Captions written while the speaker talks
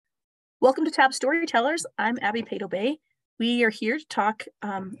Welcome to Tab Storytellers. I'm Abby Pato-Bay. We are here to talk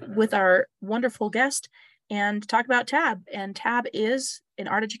with our wonderful guest and talk about TAB. And TAB is an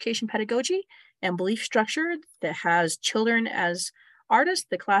art education pedagogy and belief structure that has children as artists,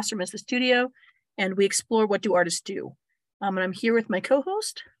 the classroom as the studio, and we explore what do artists do. And I'm here with my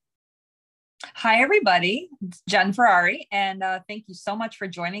co-host. Hi, everybody. It's Jen Ferrari, and thank you so much for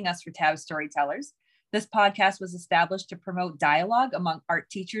joining us for TAB Storytellers. This podcast was established to promote dialogue among art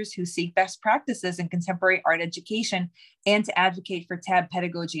teachers who seek best practices in contemporary art education and to advocate for TAB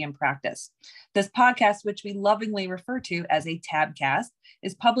pedagogy and practice. This podcast, which we lovingly refer to as a TABcast,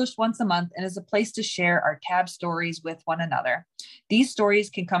 is published once a month and is a place to share our TAB stories with one another. These stories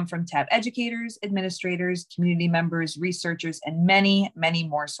can come from TAB educators, administrators, community members, researchers, and many, many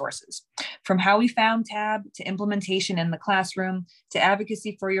more sources. From how we found TAB to implementation in the classroom to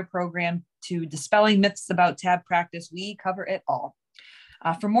advocacy for your program to dispelling myths about TAB practice, we cover it all.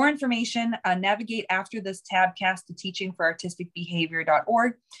 For more information, navigate after this TABcast to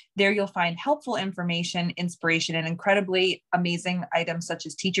teachingforartisticbehavior.org. There you'll find helpful information, inspiration, and incredibly amazing items such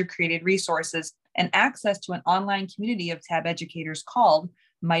as teacher-created resources and access to an online community of TAB educators called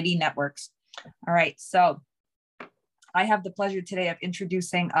Mighty Networks. All right, so I have the pleasure today of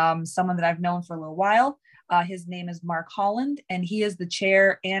introducing someone that I've known for a little while. His name is Marc Holland, and he is the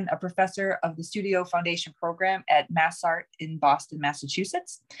chair and a professor of the Studio Foundation program at MassArt in Boston,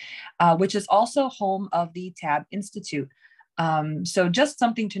 Massachusetts, which is also home of the TAB Institute. So just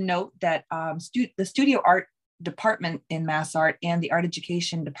something to note that the studio art department in MassArt and the art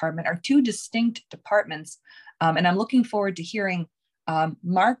education department are two distinct departments. And I'm looking forward to hearing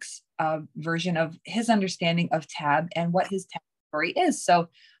Marc's version of his understanding of TAB and what his TAB story is. So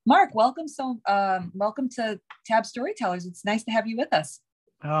Marc, welcome. Welcome to TAB Storytellers. It's nice to have you with us.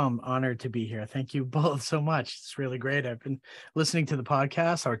 Oh, I'm honored to be here. Thank you both so much. It's really great. I've been listening to the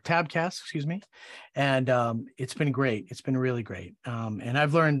podcast, or TABcast, excuse me, and it's been great. It's been really great. And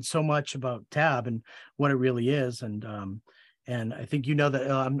I've learned so much about TAB and what it really is. And I think you know that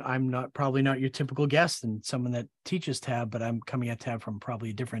I'm probably not your typical guest and someone that teaches TAB, but I'm coming at TAB from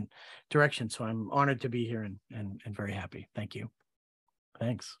probably a different direction. So I'm honored to be here and very happy. Thank you.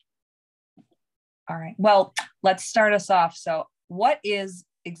 Thanks. All right. Well, let's start us off. So what is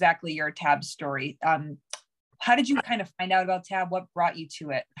exactly your TAB story? How did you kind of find out about TAB? What brought you to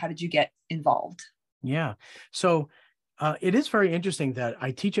it? How did you get involved? Yeah. So it is very interesting that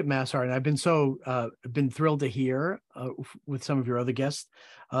I teach at MassArt, and I've been thrilled to hear with some of your other guests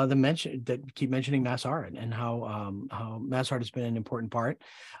that keep mentioning MassArt and how MassArt has been an important part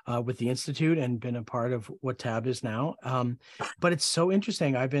with the Institute and been a part of what TAB is now. But it's so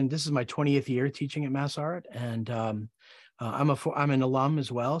interesting. This is my 20th year teaching at MassArt, and I'm an alum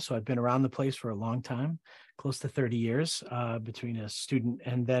as well. So I've been around the place for a long time, close to 30 years between a student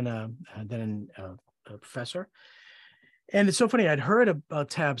and then a professor. And it's so funny, I'd heard about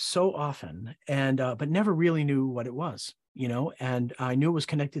TAB so often but never really knew what it was, and I knew it was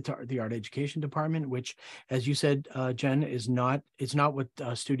connected to the art education department, which, as you said, Jen, it's not what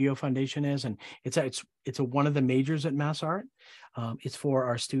Studio Foundation is. And it's one of the majors at MassArt. It's for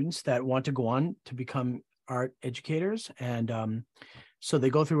our students that want to go on to become art educators. And so they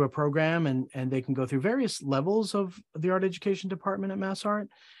go through a program and they can go through various levels of the art education department at MassArt.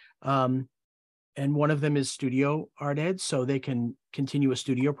 And one of them is studio art ed, so they can continue a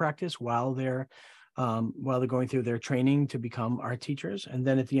studio practice while they're going through their training to become art teachers. And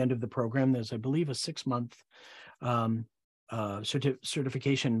then at the end of the program, there's, I believe, a 6-month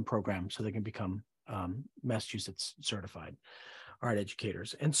certification program, so they can become Massachusetts certified art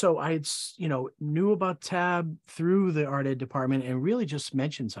educators. And so I knew about TAB through the art ed department and really just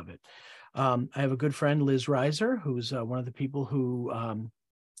mentions of it. I have a good friend, Liz Reiser, who's one of the people who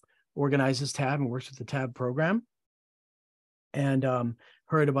organizes TAB and works with the TAB program, and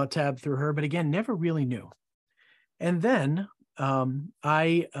heard about TAB through her, but again, never really knew. And then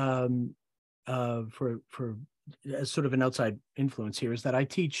I, as sort of an outside influence here, is that I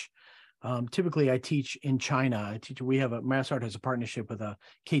teach. Typically, I teach in China. MassArt has a partnership with a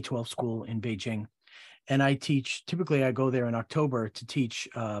K-12 school in Beijing, and I teach. Typically, I go there in October to teach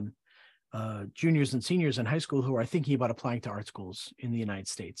juniors and seniors in high school who are thinking about applying to art schools in the United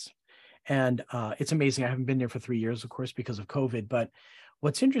States. And it's amazing. I haven't been there for 3 years, of course, because of COVID. But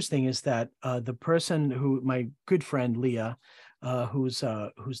what's interesting is that the person my good friend, Leah, who's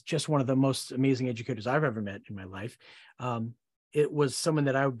just one of the most amazing educators I've ever met in my life. It was someone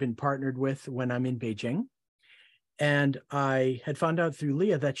that I've been partnered with when I'm in Beijing. And I had found out through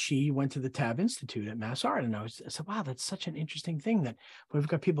Leah that she went to the TAB Institute at MassArt. And I said, wow, that's such an interesting thing that we've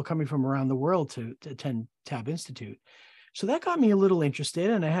got people coming from around the world to attend TAB Institute. So that got me a little interested,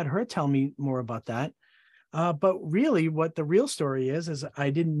 and I had her tell me more about that. But really, what the real story is I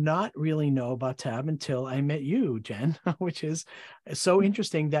did not really know about TAB until I met you, Jen, which is so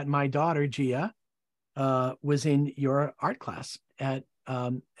interesting that my daughter, Gia, was in your art class at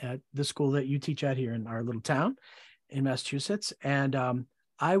the school that you teach at here in our little town in Massachusetts. And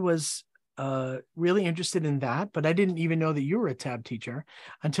I was really interested in that, but I didn't even know that you were a TAB teacher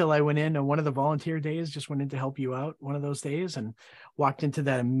until I went in on one of the volunteer days, just went in to help you out one of those days and walked into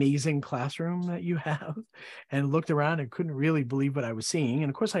that amazing classroom that you have and looked around and couldn't really believe what I was seeing.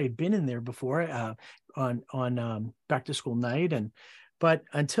 And of course I had been in there before on back to school night. But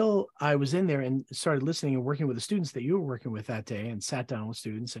until I was in there and started listening and working with the students that you were working with that day and sat down with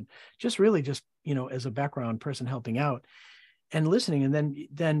students and just really just, as a background person helping out, and listening. And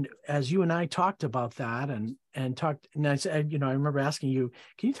then as you and I talked about that and I said, I remember asking you,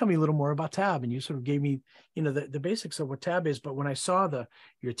 can you tell me a little more about TAB? And you sort of gave me, the basics of what TAB is. But when I saw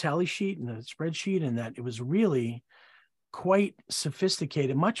your tally sheet and the spreadsheet, and that it was really quite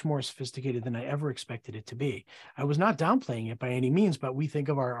sophisticated, much more sophisticated than I ever expected it to be. I was not downplaying it by any means, but we think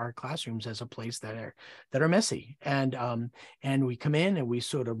of our classrooms as a place that are messy. And we come in and we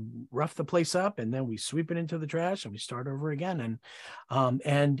sort of rough the place up, and then we sweep it into the trash and we start over again.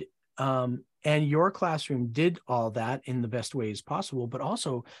 And your classroom did all that in the best ways possible, but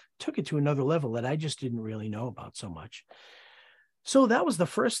also took it to another level that I just didn't really know about so much. So that was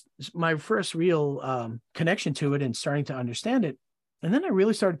my first real connection to it and starting to understand it. And then I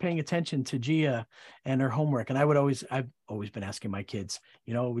really started paying attention to Gia and her homework. And I've always been asking my kids,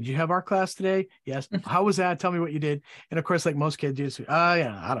 would you have art class today? Yes. How was that? Tell me what you did. And of course, like most kids do,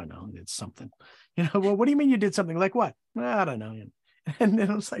 yeah, I don't know. It's something, well, what do you mean you did something? Like what? I don't know. And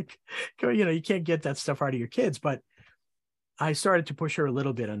then I was like, you can't get that stuff out of your kids, but I started to push her a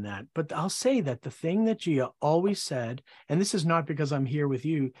little bit on that. But I'll say that the thing that Gia always said, and this is not because I'm here with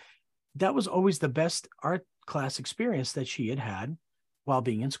you, that was always the best art class experience that she had while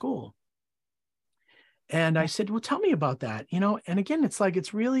being in school. And I said, well, tell me about that, and again,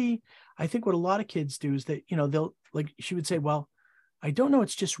 it's really, I think what a lot of kids do is that, they'll, like, she would say, well, I don't know,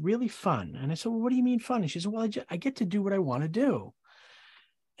 it's just really fun. And I said, well, what do you mean fun? And she said, well, I get to do what I want to do.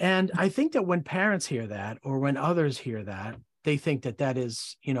 And I think that when parents hear that, or when others hear that, they think that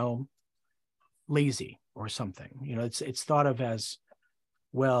is, lazy or something. It's thought of as,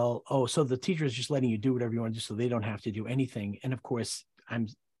 well, oh, so the teacher is just letting you do whatever you want to do, so they don't have to do anything. And of course, I'm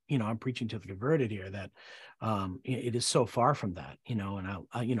preaching to the converted here that it is so far from that, and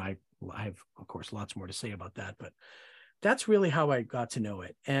I have, of course, lots more to say about that, but that's really how I got to know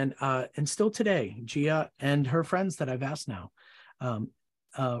it. And still today, Gia and her friends that I've asked now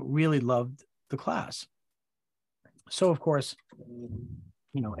really loved the class. So of course,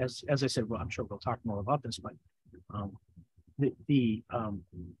 as I said, well, I'm sure we'll talk more about this, but the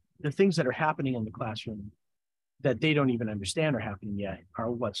things that are happening in the classroom that they don't even understand are happening yet are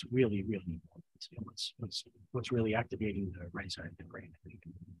what's really, really important. What's really activating the right side of the brain, I think.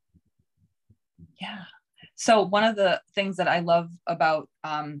 Yeah. So one of the things that I love about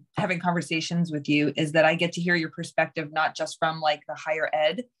having conversations with you is that I get to hear your perspective, not just from like the higher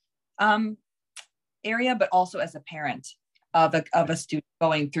ed area, but also as a parent of a student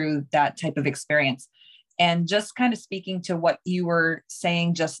going through that type of experience. And just kind of speaking to what you were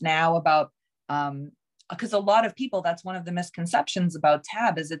saying just now about, because a lot of people, that's one of the misconceptions about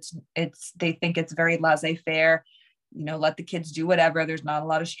TAB is they think it's very laissez-faire, let the kids do whatever. There's not a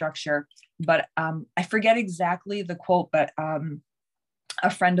lot of structure, but I forget exactly the quote, but a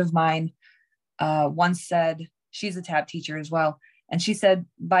friend of mine once said, she's a TAB teacher as well. And she said,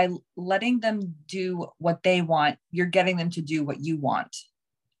 by letting them do what they want, you're getting them to do what you want.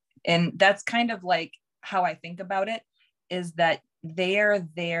 And that's kind of like how I think about it, is that they're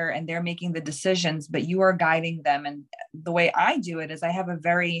there and they're making the decisions, but you are guiding them. And the way I do it is I have a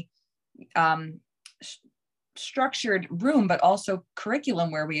very structured room, but also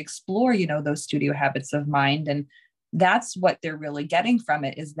curriculum where we explore, those studio habits of mind. And that's what they're really getting from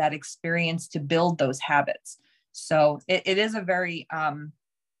it, is that experience to build those habits. So it is a very,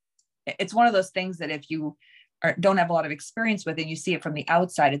 it's one of those things that if you don't have a lot of experience with it, and you see it from the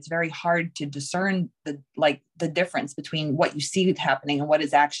outside, it's very hard to discern the difference between what you see happening and what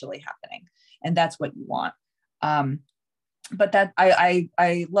is actually happening. And that's what you want. But that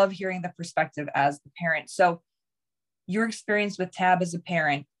I love hearing the perspective as the parent. So your experience with TAB as a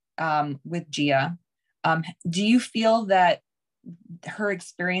parent, with Gia, do you feel that her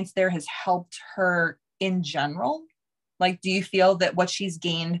experience there has helped her in general? Like, do you feel that what she's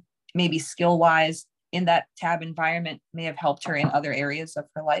gained, maybe skill-wise, in that TAB environment may have helped her in other areas of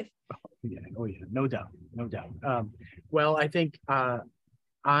her life? Oh yeah, no doubt. Well, I think I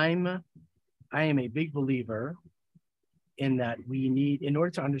am a big believer in that we need, in order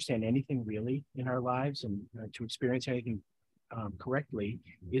to understand anything really in our lives and to experience anything correctly,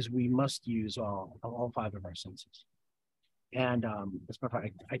 is we must use all five of our senses. And as a matter of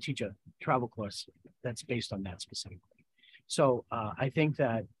fact, I teach a travel course that's based on that specifically. So I think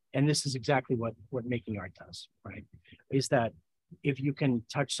that, and this is exactly what making art does, right? Is that if you can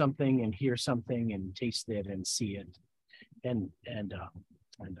touch something and hear something and taste it and see it, and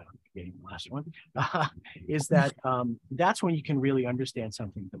getting the last one, is that that's when you can really understand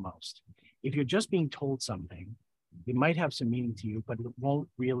something the most. If you're just being told something, it might have some meaning to you, but it won't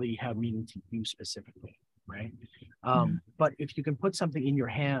really have meaning to you specifically, right? But if you can put something in your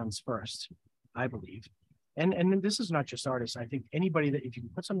hands first, I believe, and this is not just artists, I think anybody that, if you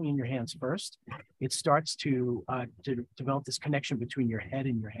can put something in your hands first, it starts to develop this connection between your head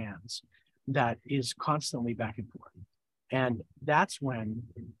and your hands that is constantly back and forth. And that's when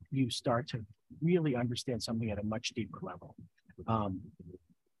you start to really understand something at a much deeper level.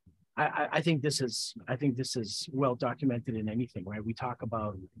 I think this is well documented in anything, right? We talk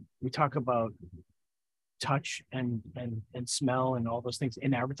about touch and smell and all those things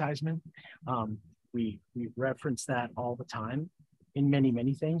in advertisement. We reference that all the time in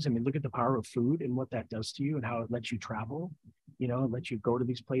many things. I mean, look at the power of food and what that does to you and how it lets you travel, you know, it lets you go to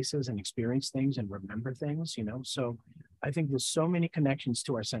these places and experience things and remember things, you know. So I think there's so many connections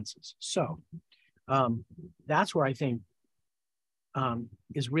to our senses. So that's where I think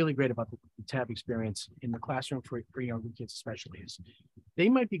is really great about the TAB experience in the classroom for younger kids especially, is they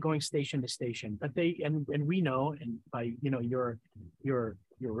might be going station to station, but they, and we know, and by, you know, your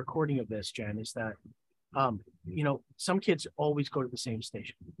recording of this, Jen, is that, you know, some kids always go to the same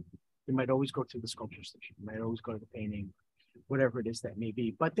station. They might always go to the sculpture station, they might always go to the painting, whatever it is that may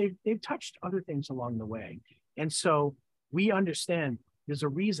be, but they've touched other things along the way. And so we understand there's a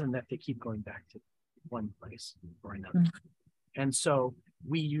reason that they keep going back to one place or another. Mm-hmm. And so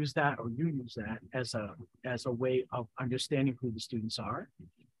we use that, or you use that as a way of understanding who the students are,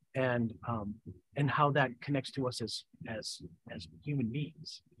 and how that connects to us as human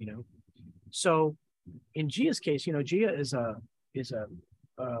beings, you know. So in Gia's case, you know, Gia is a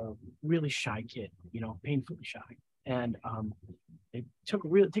really shy kid, you know, painfully shy, and it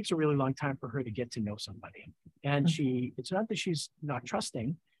takes a really long time for her to get to know somebody. And it's not that she's not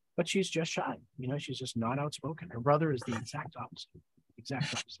trusting, but she's just shy, you know, she's just not outspoken. Her brother is the exact opposite.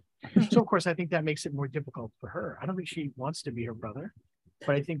 So of course, I think that makes it more difficult for her. I don't think she wants to be her brother,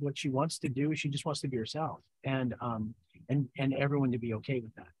 but I think what she wants to do is she just wants to be herself, and everyone to be okay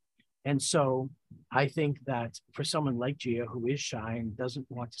with that. And so I think that for someone like Gia, who is shy and doesn't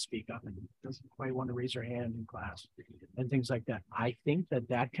want to speak up and doesn't quite want to raise her hand in class and things like that, I think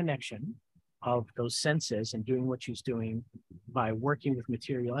that connection of those senses and doing what she's doing by working with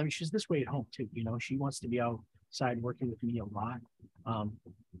material. I mean, she's this way at home too, you know, she wants to be outside working with me a lot.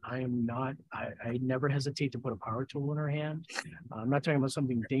 I never hesitate to put a power tool in her hand. I'm not talking about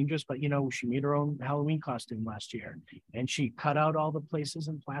something dangerous, but you know, she made her own Halloween costume last year, and she cut out all the places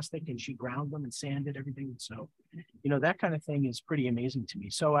in plastic and she ground them and sanded everything. So, you know, that kind of thing is pretty amazing to me.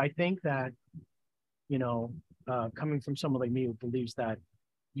 So I think that, you know, coming from someone like me who believes that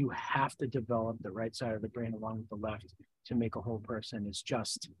you have to develop the right side of the brain along with the left to make a whole person is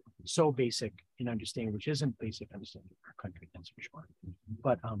just so basic in understanding, which isn't basic understanding of our country, that's for sure.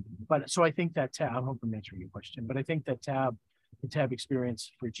 But so I think that I hope I'm answering your question, but I think that the TAB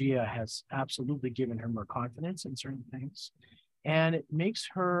experience for Gia has absolutely given her more confidence in certain things, and it makes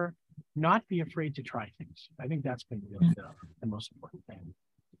her not be afraid to try things. I think that's been really the most important thing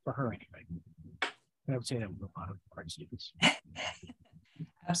for her anyway. And I would say that with a lot of art students.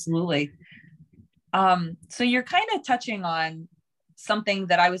 Absolutely. So you're kind of touching on something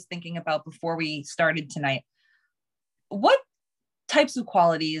that I was thinking about before we started tonight. What types of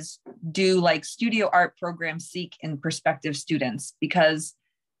qualities do like studio art programs seek in prospective students? Because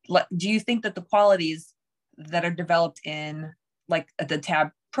do you think that the qualities that are developed in like the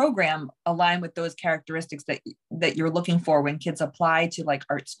TAB program align with those characteristics that you're looking for when kids apply to like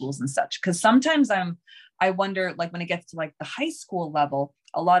art schools and such? Because sometimes I wonder, like when it gets to like the high school level,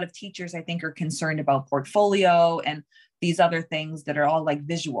 a lot of teachers I think are concerned about portfolio and these other things that are all like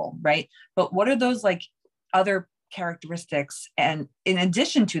visual, right? But what are those like other characteristics, and in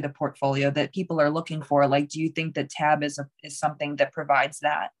addition to the portfolio, that people are looking for? Like, do you think that TAB is something that provides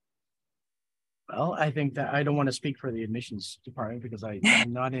that? Well, I think that I don't want to speak for the admissions department because I'm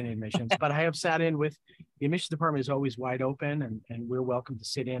not in admissions, but I have sat in with the admissions department is always wide open, and we're welcome to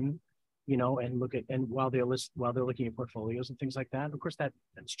sit in, you know, and look at, and while they're looking at portfolios and things like that. Of course,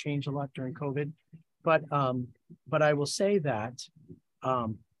 that's changed a lot during COVID, But I will say that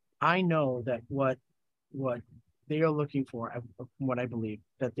I know that what they are looking for, from what I believe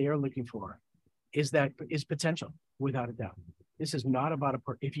that they are looking for, is potential, without a doubt. This is not about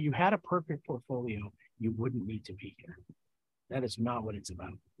if you had a perfect portfolio, you wouldn't need to be here. That is not what it's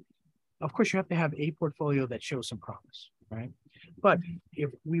about. Of course, you have to have a portfolio that shows some promise, right? But if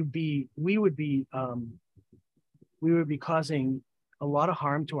we would be causing a lot of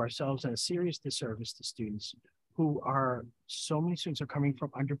harm to ourselves and a serious disservice to students so many students are coming from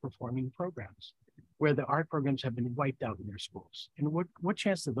underperforming programs where the art programs have been wiped out in their schools. And what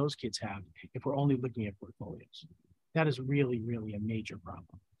chance do those kids have if we're only looking at portfolios? That is really, really a major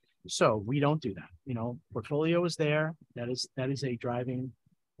problem. So we don't do that. You know, portfolio is there. That is a driving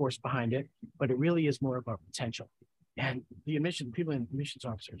force behind it, but it really is more about potential. And the people in admissions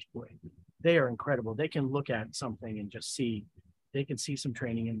officers, boy, they are incredible. They can look at something and just they can see some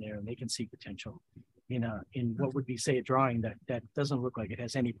training in there, and they can see potential in what would be, say, a drawing that doesn't look like it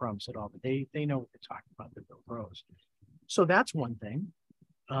has any promise at all, but they know what they're talking about, they're real pros. So that's one thing.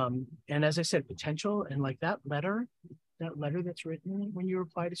 And as I said, potential, and like that letter that's written when you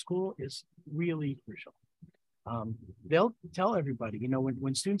apply to school is really crucial. They'll tell everybody,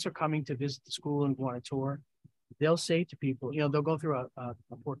 when students are coming to visit the school and go on a tour, they'll say to people, they'll go through a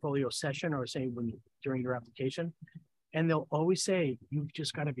portfolio session, or say during your application, and they'll always say, you've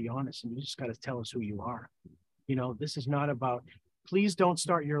just got to be honest, and you just got to tell us who you are. This is not about, please don't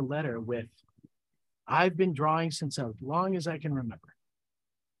start your letter with, I've been drawing since as long as I can remember.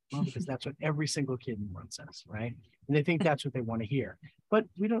 Well, because that's what every single kid in the world says, right? And they think that's what they want to hear. But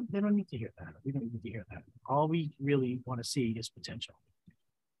they don't need to hear that. We don't need to hear that. All we really want to see is potential.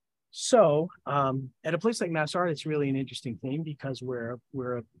 So at a place like Mass Art, it's really an interesting thing because we're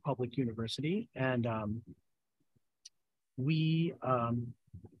a public university, and we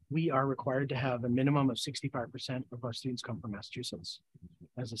are required to have a minimum of 65% of our students come from Massachusetts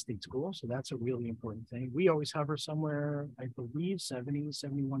as a state school. So that's a really important thing. We always hover somewhere, I believe 70,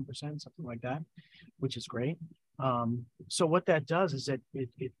 71%, something like that, which is great. So what that does is that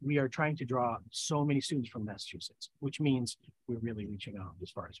we are trying to draw so many students from Massachusetts, which means we're really reaching out as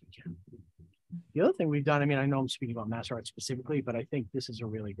far as we can. The other thing we've done, I know I'm speaking about Mass Art specifically, but I think this is a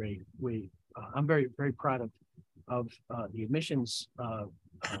really great way. I'm very, very proud of the admissions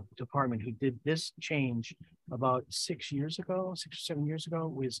department who did this change about 6 or 7 years ago.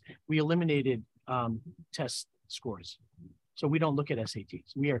 Was we eliminated test scores. So we don't look at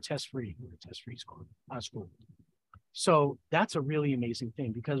SATs. We are test-free. We're a test-free school. So that's a really amazing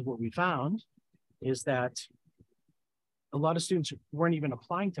thing, because what we found is that a lot of students weren't even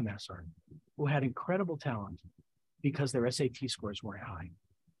applying to Mass Art who had incredible talent because their SAT scores weren't high.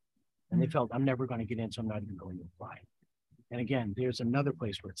 And they felt, I'm never going to get in, so I'm not even going to apply. And again, there's another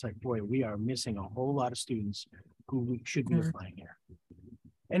place where it's like, boy, we are missing a whole lot of students who should be applying here.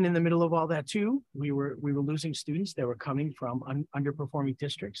 And in the middle of all that too, we were losing students that were coming from underperforming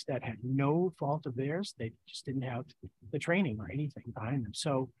districts that had no fault of theirs. They just didn't have the training or anything behind them.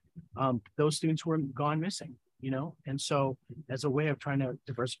 So those students were gone missing, And so as a way of trying to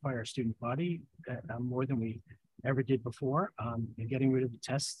diversify our student body more than we ever did before, and getting rid of the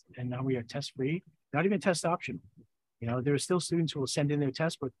tests, and now we are test-free, not even test optional. There are still students who will send in their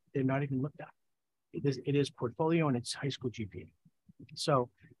test, but they're not even looked at. It is portfolio and it's high school GPA. So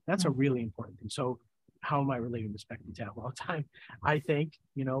that's a really important thing. So how am I relating this back to TAB all the time? I think,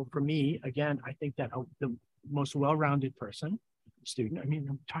 for me, again, I think that the most well-rounded student,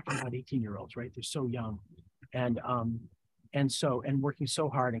 I'm talking about 18-year-olds, right? They're so young. And working so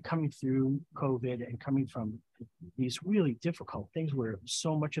hard and coming through COVID and coming from these really difficult things where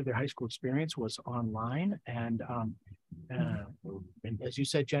so much of their high school experience was online. And as you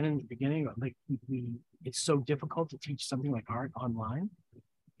said, Jen, in the beginning, like it's so difficult to teach something like art online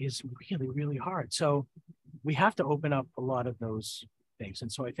is really, really hard. So we have to open up a lot of those things.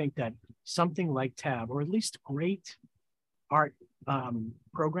 And so I think that something like TAB, or at least great art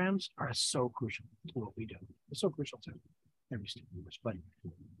programs, are so crucial to what we do. They're so crucial to every student, but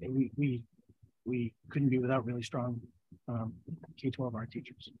we couldn't be without really strong K-12 art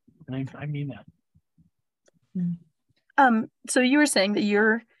teachers, and I mean that. So you were saying that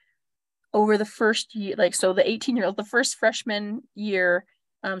you're over the first year, so the 18-year-old, the first freshman year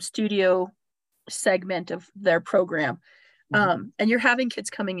studio segment of their program, and you're having kids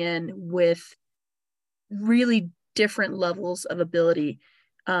coming in with really different levels of ability.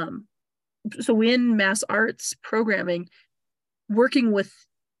 So in Mass Arts programming, working with,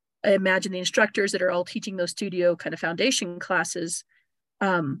 I imagine, the instructors that are all teaching those studio kind of foundation classes,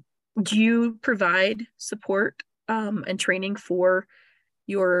 do you provide support and training for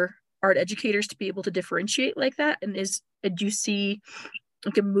your art educators to be able to differentiate like that? And do you see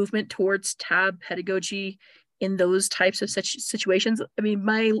like a movement towards tab pedagogy in those types of such situations? I mean,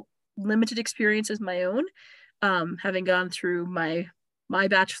 my limited experience is my own, having gone through my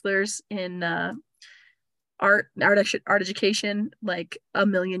bachelor's in art education like a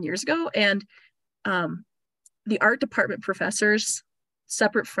million years ago, and the art department professors,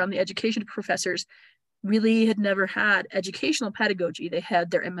 separate from the education professors, really had never had educational pedagogy. They had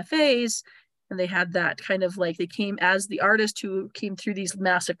their MFAs, and they had that kind of like, they came as the artist who came through these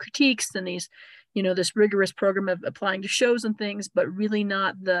massive critiques and these, this rigorous program of applying to shows and things, but really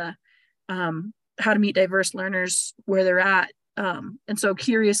not the how to meet diverse learners where they're at. And so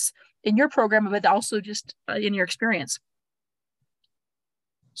curious in your program, but also just in your experience.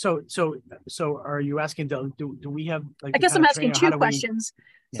 So are you asking, do we have like, I guess I'm asking two questions.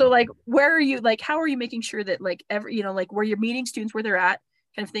 So like, where are you, like, how are you making sure that like like where you're meeting students where they're at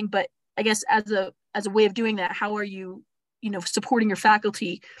kind of thing? But I guess as a way of doing that, how are you, supporting your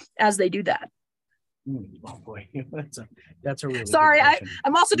faculty as they do that? Oh boy, that's a really sorry.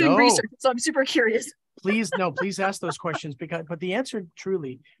 I'm also doing research, so I'm super curious. Please ask those questions, but the answer,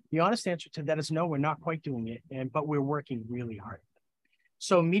 truly, the honest answer to that is no, we're not quite doing it, but we're working really hard.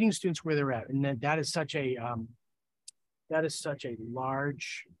 So meeting students where they're at, and that is such a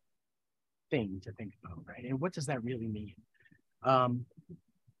large thing to think about, right? And what does that really mean?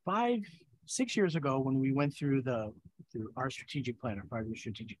 5-6 years ago, when we went through our strategic plan, our 5-year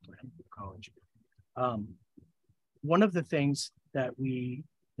strategic plan for college, one of the things that we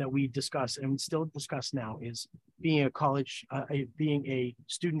discuss and still discuss now is being being a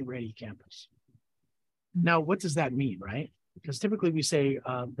student-ready campus. Now, what does that mean, right? Because typically we say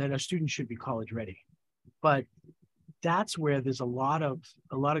that a student should be college ready, but that's where there's a lot of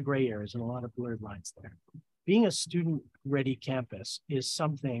gray areas and a lot of blurred lines there. Being a student-ready campus is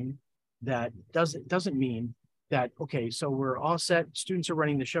something that doesn't mean that, okay, so we're all set, students are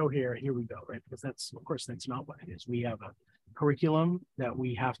running the show here we go, right? Because that's not what it is. We have a curriculum that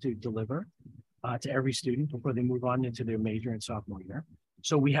we have to deliver to every student before they move on into their major and sophomore year.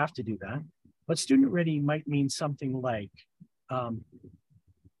 So we have to do that. But student ready might mean something like,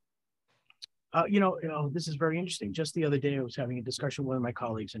 this is very interesting. Just the other day, I was having a discussion with one of my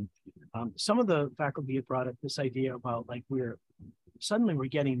colleagues, and some of the faculty had brought up this idea about like we're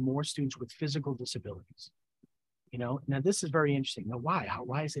getting more students with physical disabilities. Now this is very interesting. Now, why?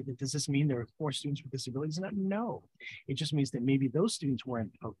 Why is it? Does this mean there are more students with disabilities? No, it just means that maybe those students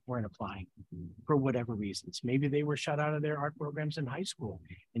weren't applying for whatever reasons. Maybe they were shut out of their art programs in high school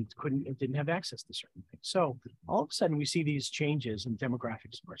and didn't have access to certain things. So all of a sudden we see these changes in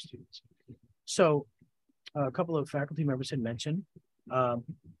demographics of our students. So a couple of faculty members had mentioned, what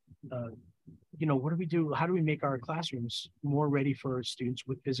do we do? How do we make our classrooms more ready for students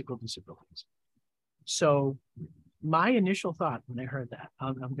with physical disabilities? So my initial thought when I heard that,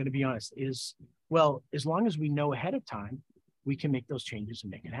 I'm going to be honest, is, well, as long as we know ahead of time, we can make those changes and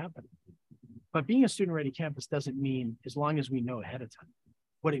make it happen. But being a student-ready campus doesn't mean as long as we know ahead of time.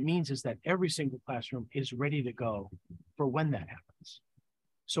 What it means is that every single classroom is ready to go for when that happens.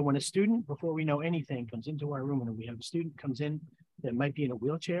 So when a student, before we know anything, comes into our room and we have a student comes in that might be in a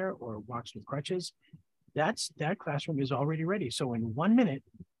wheelchair or walks with crutches, that classroom is already ready. So in 1 minute,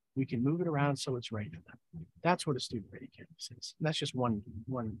 we can move it around so it's ready for them. That's what a student-ready campus is. And that's just one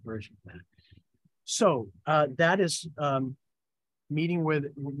version of that. So that is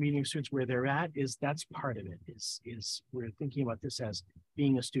meeting students where they're at. That's part of it. Is we're thinking about this as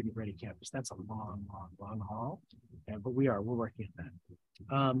being a student-ready campus. That's a long haul, but we're working at that.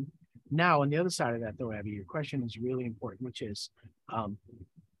 Now, on the other side of that, though, Abby, your question is really important, which is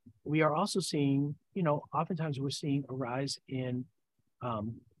we are also seeing, oftentimes we're seeing a rise in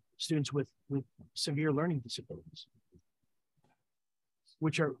students with severe learning disabilities,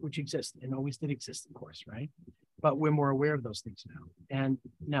 which exist and always did exist, of course, right? But we're more aware of those things now. And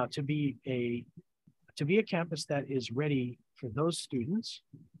now to be a campus that is ready for those students,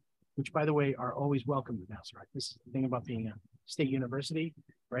 which by the way are always welcome to Mass, right? This is the thing about being a state university,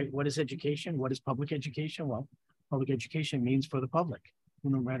 right? What is education? What is public education? Well, public education means for the public,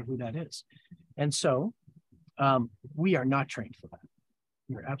 no matter who that is. And so we are not trained for that.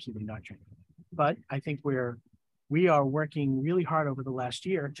 We're absolutely not trained for that. But I think we are working really hard over the last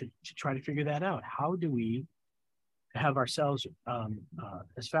year to try to figure that out. How do we have ourselves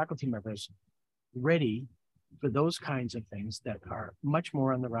as faculty members ready for those kinds of things that are much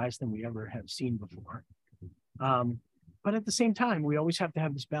more on the rise than we ever have seen before? But at the same time, we always have to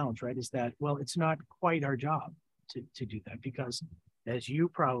have this balance, right? Is that, well, it's not quite our job to do that, because as you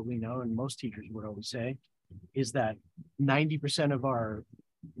probably know, and most teachers would always say, is that 90% of our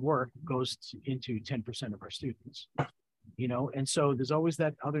work goes into 10% of our students, and so there's always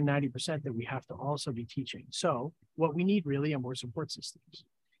that other 90% that we have to also be teaching. So what we need really are more support systems.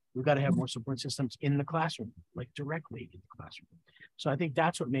 We've got to have more support systems in the classroom, like directly in the classroom. So I think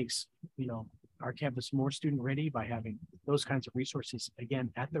that's what makes, our campus more student ready, by having those kinds of resources,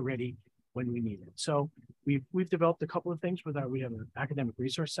 again, at the ready when we need it. So we've developed a couple of things we have an academic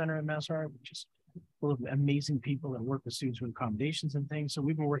resource center at MassArt, which is full of amazing people that work with students with accommodations and things. So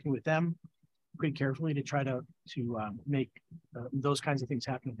we've been working with them pretty carefully to try to make those kinds of things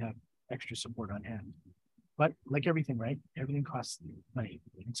happen and have extra support on hand. But like everything, right? Everything costs money,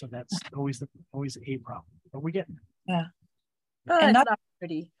 and so that's always a problem. But we get yeah, and not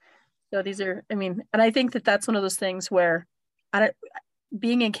opportunity. So these are, and I think that's one of those things where,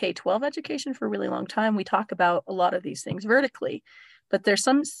 being in K-12 education for a really long time, we talk about a lot of these things vertically, but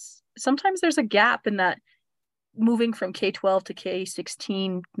sometimes there's a gap in that moving from K-12 to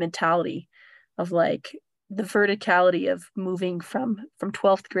K-16 mentality of like the verticality of moving from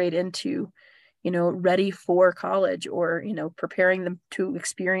 12th grade into, ready for college, or, preparing them to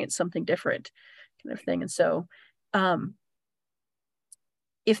experience something different kind of thing. And so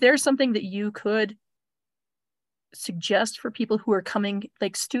if there's something that you could suggest for people who are coming,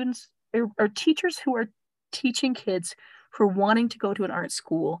 like students or teachers who are teaching kids who are wanting to go to an art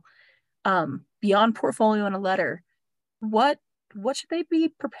school, beyond portfolio and a letter, what should they be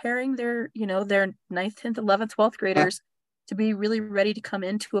preparing their 9th, 10th, 11th, 12th graders to be really ready to come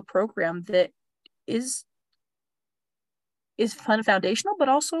into a program that is fun, foundational, but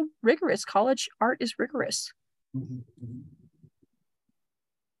also rigorous? College art is rigorous.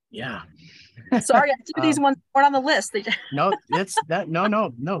 Yeah. Sorry, I threw these ones weren't on the list. No, it's that.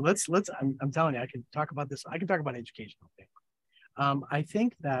 No. Let's. I'm telling you, I can talk about this. I can talk about education all day. I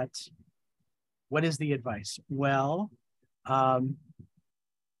think that. What is the advice? Well, I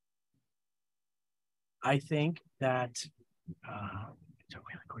think that. It's a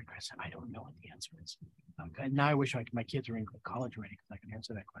really quick question. I don't know what the answer is. Now I wish my kids were in college already, because I can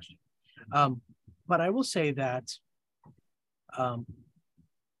answer that question. But I will say that.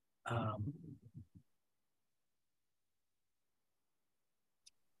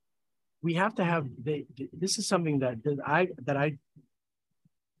 We have to have this is something that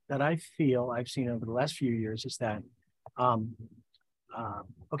I feel I've seen over the last few years, is that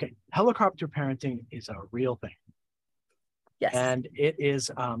okay, helicopter parenting is a real thing. Yes. And it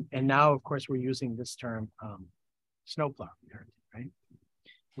is and now of course we're using this term snowplow parenting, right?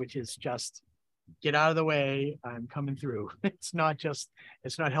 Which is just get out of the way, I'm coming through. It's not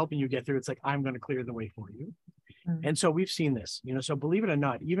helping you get through. It's like, I'm going to clear the way for you. Mm-hmm. And so we've seen this, so believe it or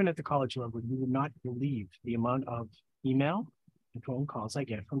not, even at the college level, you would not believe the amount of email and phone calls I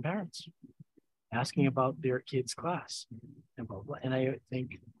get from parents asking about their kids' class and blah, blah. And I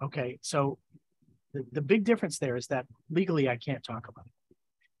think, okay, so the big difference there is that legally I can't talk about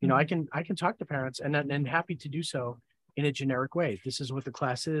it. I can talk to parents and happy to do so in a generic way. This is what the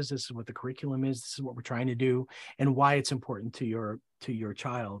class is. This is what the curriculum is. This is what we're trying to do, and why it's important to your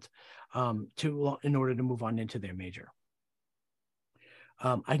child in order to move on into their major.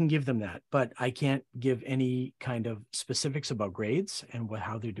 I can give them that, but I can't give any kind of specifics about grades and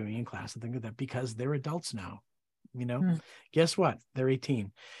how they're doing in class and things like that, because they're adults now. Guess what? They're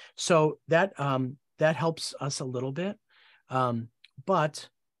 18. So that helps us a little bit, but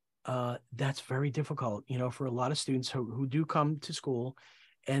that's very difficult, for a lot of students who do come to school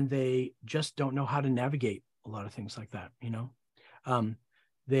and they just don't know how to navigate a lot of things like that. And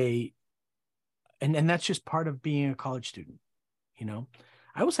that's just part of being a college student.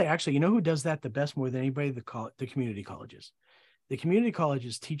 I will say, actually, who does that the best more than anybody? The community colleges. The community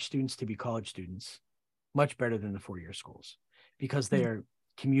colleges teach students to be college students much better than the four-year schools, because they are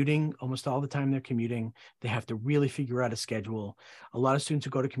commuting almost all the time. They're commuting. They have to really figure out a schedule. A lot of students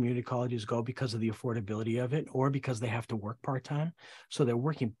who go to community colleges go because of the affordability of it, or because they have to work part-time. So they're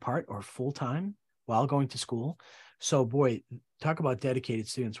working part or full-time while going to school. So boy, talk about dedicated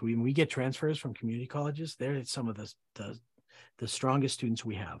students. When we get transfers from community colleges, they're some of the strongest students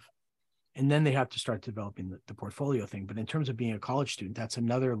we have. And then they have to start developing the portfolio thing. But in terms of being a college student, that's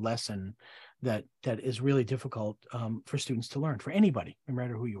another lesson that is really difficult for students to learn, for anybody, no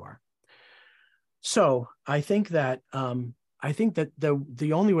matter who you are. So I think that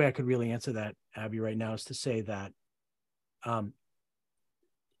the only way I could really answer that, Abby, right now, is to say that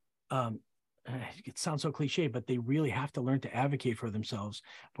it sounds so cliche, but they really have to learn to advocate for themselves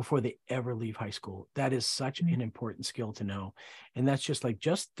before they ever leave high school. That is such an important skill to know. And that's just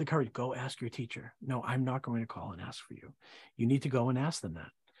the courage. Go ask your teacher. No, I'm not going to call and ask for you. You need to go and ask them that.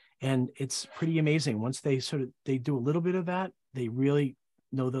 And it's pretty amazing. Once they do a little bit of that, they really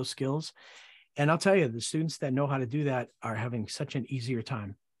know those skills. And I'll tell you, the students that know how to do that are having such an easier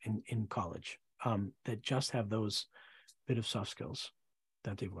time in college, that just have those bit of soft skills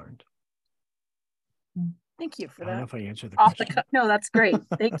that they've learned. Thank you for that. I don't know if I answered the question. No, that's great.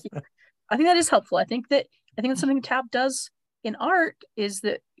 Thank you. I think that is helpful. I think that's something TAB does in art, is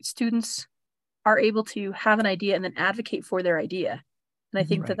that students are able to have an idea and then advocate for their idea. And I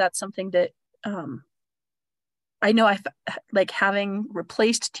think that that's something that I know like having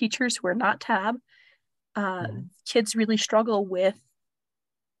replaced teachers who are not TAB, kids really struggle with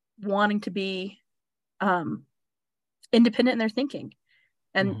wanting to be independent in their thinking.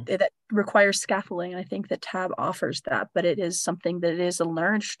 And that requires scaffolding. And I think that TAB offers that, but it is something that is a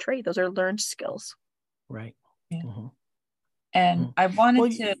learned trait. Those are learned skills. Right. Yeah. And I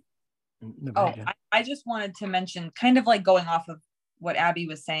wanted I just wanted to mention, kind of like going off of what Abby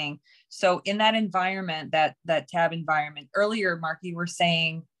was saying. So in that environment, that TAB environment, earlier, Marc, you were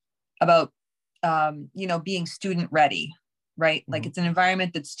saying about, being student ready, right? Like it's an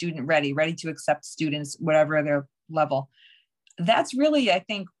environment that's student ready to accept students, whatever their level. That's really, I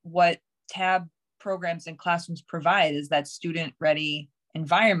think, what TAB programs and classrooms provide, is that student ready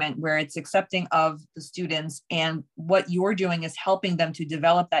environment where it's accepting of the students, and what you're doing is helping them to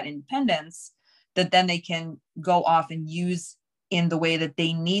develop that independence that then they can go off and use in the way that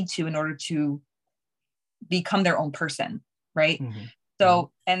they need to in order to become their own person, right?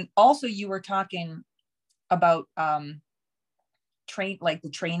 So, and also you were talking about the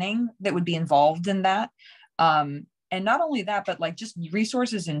training that would be involved in that. And not only that, but like just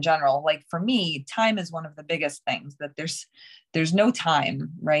resources in general. Like for me, time is one of the biggest things, that there's no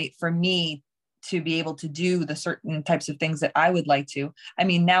time, right, for me to be able to do the certain types of things that I would like to. I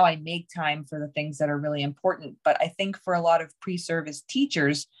mean, now I make time for the things that are really important, but I think for a lot of pre-service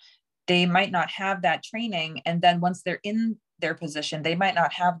teachers, they might not have that training. And then once they're in their position, they might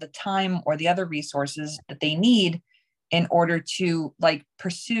not have the time or the other resources that they need in order to like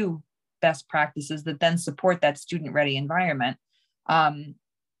pursue best practices that then support that student ready environment.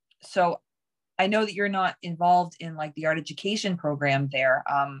 So I know that you're not involved in like the art education program there.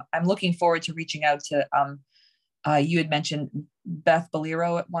 I'm looking forward to reaching out to, you had mentioned Beth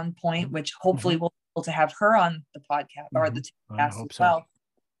Bolero at one point, which hopefully we'll be able to have her on the podcast or the podcast as well.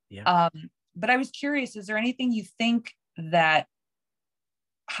 Yeah. But I was curious, is there anything you think that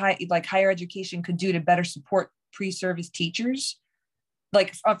higher education could do to better support pre-service teachers?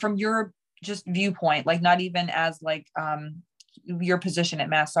 Like from your just viewpoint, like not even as like your position at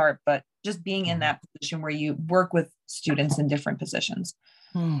Mass Art, but just being in that position where you work with students in different positions.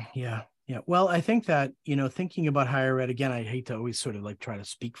 Yeah. Well, I think that, thinking about higher ed, again, I hate to always sort of like try to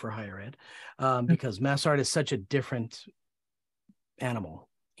speak for higher ed, because Mass Art is such a different animal,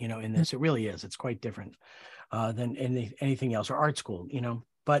 in this. It really is. It's quite different than anything else, or art school,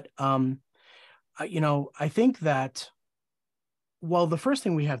 but, I think that, well, the first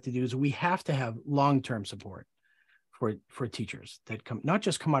thing we have to do is we have to have long-term support for teachers that not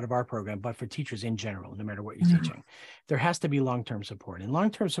just come out of our program, but for teachers in general, no matter what you're teaching. There has to be long-term support, and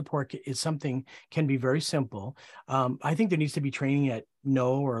long-term support is something can be very simple. I think there needs to be training at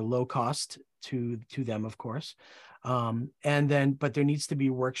no or low cost to them, of course. But there needs to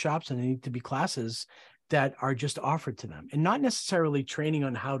be workshops, and there need to be classes that are just offered to them, and not necessarily training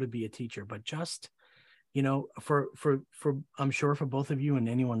on how to be a teacher, but just, for I'm sure for both of you and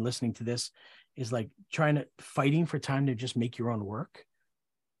anyone listening to this, is like fighting for time to just make your own work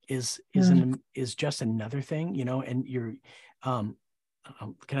is just another thing, and you're, can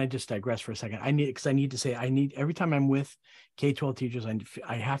I just digress for a second? I need to say, every time I'm with K-12 teachers,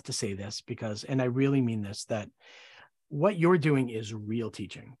 I have to say this and I really mean this, that what you're doing is real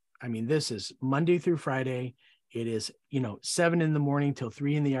teaching. I mean, this is Monday through Friday. It is, 7 a.m. till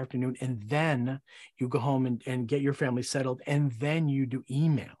 3 p.m. And then you go home and get your family settled. And then you do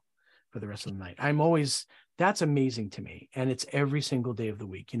email for the rest of the night. That's amazing to me. And it's every single day of the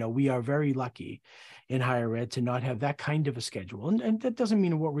week. We are very lucky in higher ed to not have that kind of a schedule. And that doesn't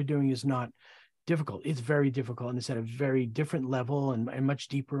mean what we're doing is not difficult. It's very difficult, and it's at a very different level and much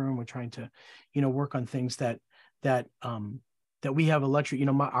deeper. And we're trying to, work on things that we have a luxury.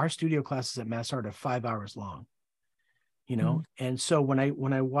 Our studio classes at Mass Art are 5 hours long, And so when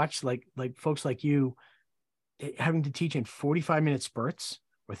I watch like folks like you having to teach in 45-minute spurts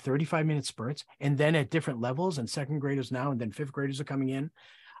or 35-minute spurts, and then at different levels, and second graders now, and then fifth graders are coming in,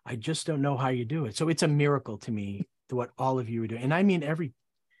 I just don't know how you do it. So it's a miracle to me to what all of you are doing. And I mean, every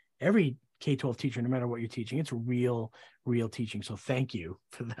K-12 teacher, no matter what you're teaching, it's real teaching. So thank you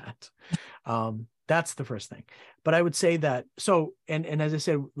for that. That's the first thing. But I would say that, so, and as I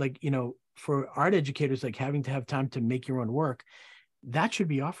said, like, for art educators, like having to have time to make your own work, that should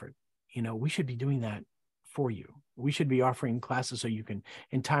be offered. We should be doing that for you. We should be offering classes so you can,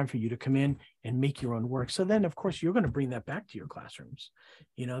 in time for you to come in and make your own work. So then, of course, you're going to bring that back to your classrooms.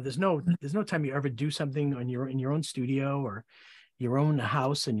 There's no time you ever do something in your own studio or your own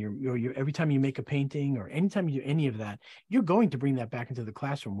house, and your every time you make a painting or anytime you do any of that, you're going to bring that back into the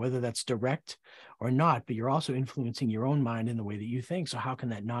classroom, whether that's direct or not, but you're also influencing your own mind in the way that you think. So how can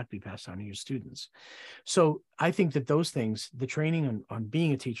that not be passed on to your students? So I think that those things, the training on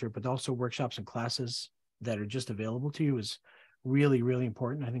being a teacher, but also workshops and classes that are just available to you, is really, really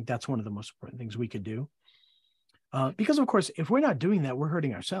important. I think that's one of the most important things we could do. Because of course, if we're not doing that, we're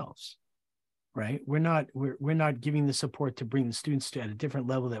hurting ourselves. Right? We're not giving the support to bring the students to at a different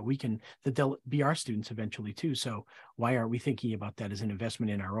level that they'll be our students eventually too. So why aren't we thinking about that as an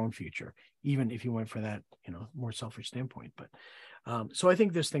investment in our own future, even if you went for that, more selfish standpoint? But so I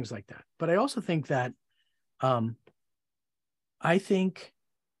think there's things like that. But I also think that I think,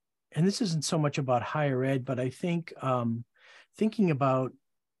 and this isn't so much about higher ed, but I think thinking about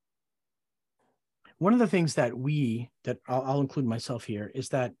one of the things that I'll include myself here is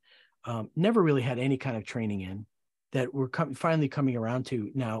that never really had any kind of training in, that we're finally coming around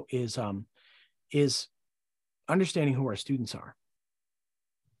to now, is understanding who our students are,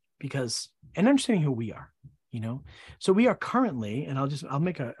 and understanding who we are, So we are currently, and I'll give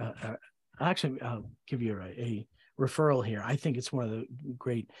you a referral here. I think it's one of the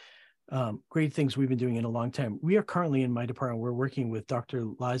great things we've been doing in a long time. We are currently in my department, we're working with Dr.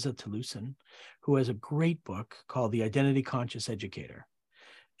 Liza Toulousan, who has a great book called The Identity Conscious Educator.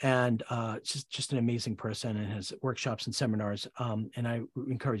 And just an amazing person, and has workshops and seminars. And I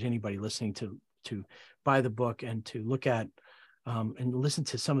encourage anybody listening to buy the book and to look at and listen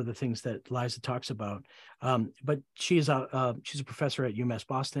to some of the things that Liza talks about. But she's a professor at UMass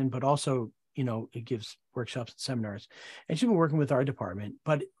Boston, but also it gives workshops and seminars. And she's been working with our department.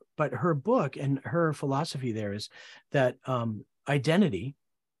 But her book and her philosophy there is that identity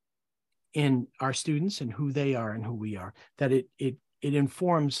in our students and who they are and who we are, that it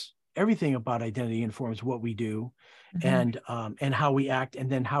informs everything about identity, informs what we do, and how we act, and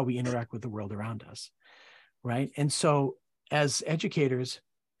then how we interact with the world around us, right? And so as educators,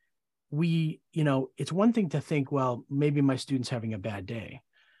 it's one thing to think, well, maybe my student's having a bad day,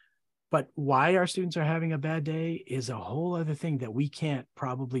 but why our students are having a bad day is a whole other thing that we can't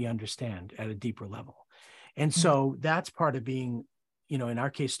probably understand at a deeper level. And so that's part of being, in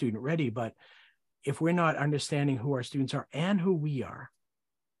our case, student ready. But if we're not understanding who our students are and who we are,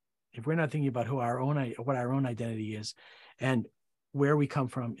 if we're not thinking about what our own identity is, and where we come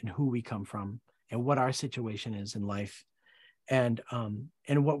from and who we come from, and what our situation is in life, and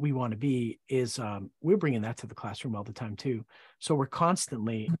what we want to be, is we're bringing that to the classroom all the time too. So we're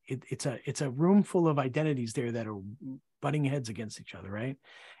constantly, it's a room full of identities there that are butting heads against each other, right?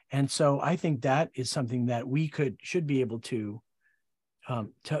 And so I think that is something that we should be able to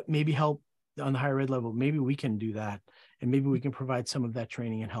maybe help on the higher ed level. Maybe we can do that, and maybe we can provide some of that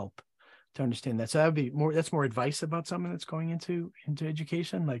training and help to understand that. So that's more advice about someone that's going into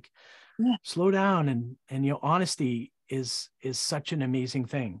education, like slow down, and honesty is such an amazing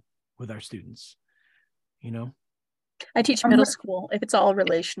thing with our students. I teach middle school. If it's all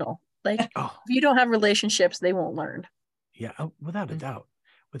relational, if you don't have relationships, they won't learn. Yeah, without a doubt.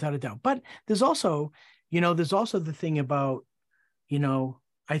 But there's also the thing about,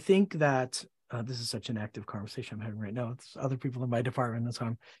 I think that this is such an active conversation I'm having right now. It's other people in my department, and so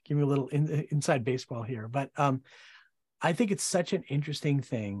I'm giving a little inside baseball here. But I think it's such an interesting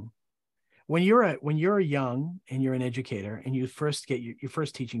thing when you're young and you're an educator and you first get your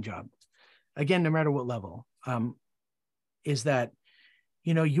first teaching job. Again, no matter what level, is that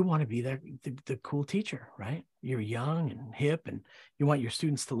you want to be the cool teacher, right? You're young and hip, and you want your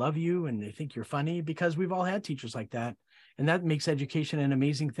students to love you and they think you're funny, because we've all had teachers like that. And that makes education an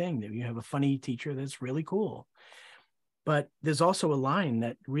amazing thing, that you have a funny teacher that's really cool. But there's also a line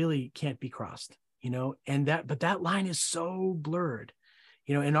that really can't be crossed, but that line is so blurred,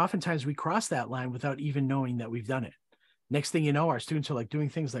 and oftentimes we cross that line without even knowing that we've done it. Next thing you know, our students are like doing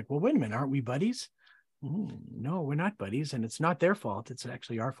things like, well, wait a minute, aren't we buddies? No, we're not buddies. And it's not their fault. It's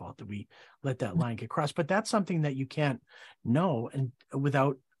actually our fault that we let that line get crossed. But that's something that you can't know and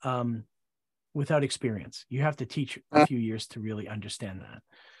without experience. You have to teach a few years to really understand that.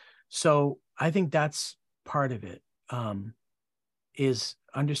 So I think that's part of it, is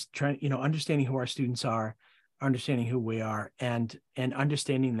understanding who our students are, understanding who we are, and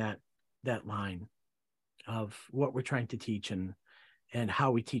understanding that line of what we're trying to teach, and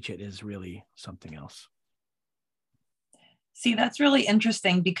how we teach it is really something else. See, that's really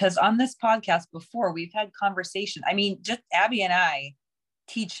interesting because on this podcast before we've had conversation. I mean, just Abby and I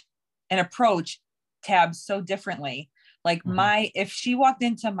teach and approach tabs so differently. Like if she walked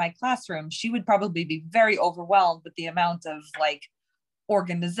into my classroom, she would probably be very overwhelmed with the amount of like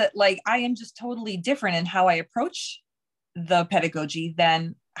I am just totally different in how I approach the pedagogy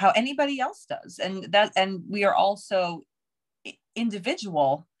than how anybody else does. And we are also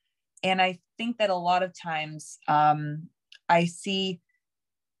individual. And I think that a lot of times I see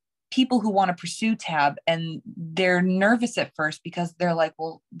people who want to pursue tab and they're nervous at first because they're like,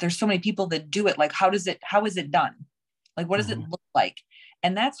 well, there's so many people that do it. Like, how is it done? Like, what does it look like?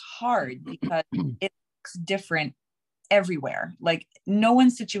 And that's hard because it looks different everywhere. Like no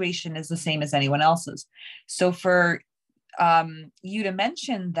one's situation is the same as anyone else's. So for you to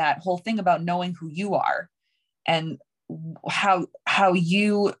mention that whole thing about knowing who you are and how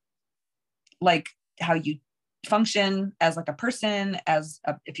you function as like a person,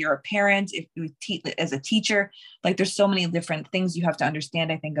 if you're a parent, if you as a teacher, like there's so many different things you have to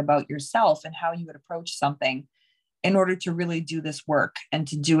understand, I think, about yourself and how you would approach something in order to really do this work and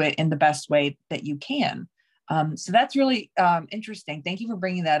to do it in the best way that you can. So that's really interesting. Thank you for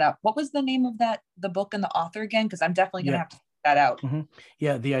bringing that up. What was the name of the book and the author again? Because I'm definitely going to have to check that out.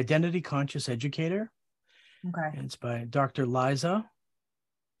 Yeah, The Identity Conscious Educator. Okay. And it's by Dr. Liza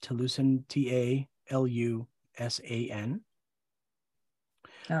Talusan, Talusan.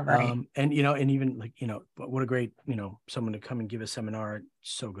 All right. And even like what a great someone to come and give a seminar.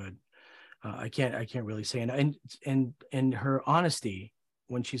 So good. I can't really say, and her honesty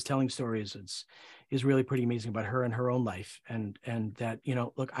when she's telling stories is really pretty amazing about her and her own life, and that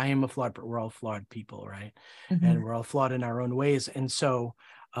look, I am we're all flawed people, right? And we're all flawed in our own ways, and so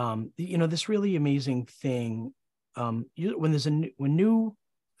this really amazing thing when new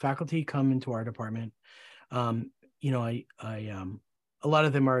faculty come into our department, a lot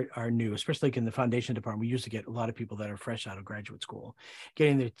of them are new, especially like in the foundation department. We used to get a lot of people that are fresh out of graduate school,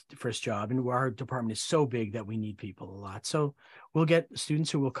 getting their first job. And our department is so big that we need people a lot. So we'll get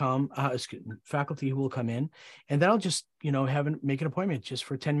students who will come, faculty who will come in, and then I'll just, make an appointment just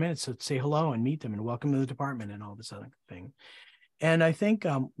for 10 minutes to say hello and meet them and welcome to the department and all this other thing. And I think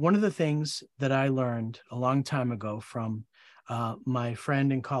one of the things that I learned a long time ago from my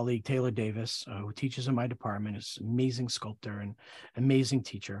friend and colleague, Taylor Davis, who teaches in my department, is an amazing sculptor and amazing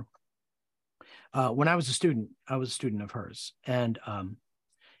teacher. When I was a student of hers. And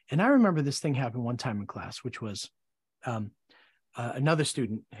I remember this thing happened one time in class, which was another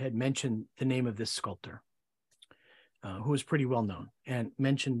student had mentioned the name of this sculptor, who was pretty well known, and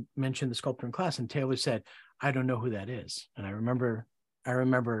mentioned the sculptor in class. And Taylor said, "I don't know who that is." And I remember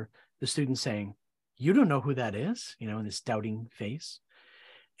the student saying, "You don't know who that is?" In this doubting face.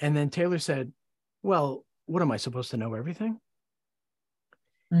 And then Taylor said, "Well, what am I supposed to know everything?"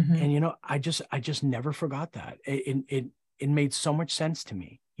 And, I just never forgot that. It made so much sense to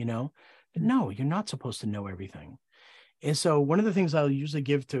me, but no, you're not supposed to know everything. And so one of the things I'll usually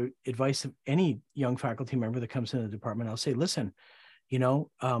give to advice of any young faculty member that comes into the department, I'll say, listen,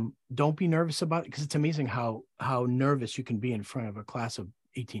 don't be nervous about it, because it's amazing how nervous you can be in front of a class of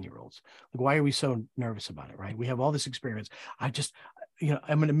 18-year-olds. Like, why are we so nervous about it, right? We have all this experience. I've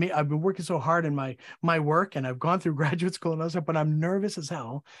been working so hard in my work, and I've gone through graduate school and all stuff, but I'm nervous as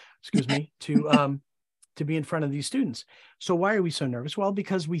hell, to be in front of these students. So why are we so nervous? Well,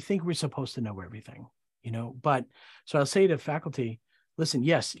 because we think we're supposed to know everything, but so I'll say to faculty, listen,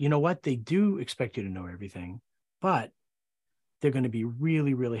 yes, you know what? They do expect you to know everything, but they're going to be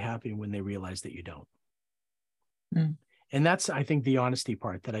really, really happy when they realize that you don't. And that's, I think, the honesty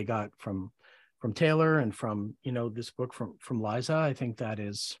part that I got from Taylor and from, this book from Liza. I think that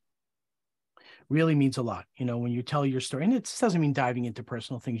is really means a lot, when you tell your story. And it doesn't mean diving into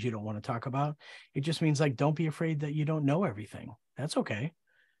personal things you don't want to talk about. It just means, like, don't be afraid that you don't know everything. That's okay,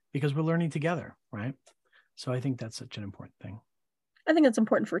 because we're learning together, right? So I think that's such an important thing. I think it's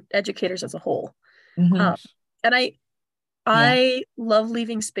important for educators as a whole. And I love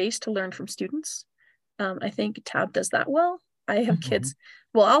leaving space to learn from students. I think TAB does that well. I have kids.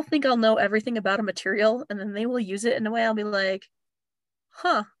 Well, I'll think I'll know everything about a material, and then they will use it in a way I'll be like,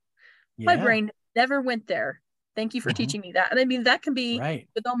 my brain never went there. Thank you for teaching me that. And I mean, that can be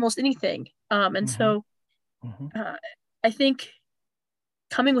with almost anything. So I think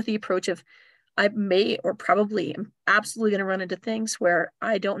coming with the approach of, I may or probably am absolutely going to run into things where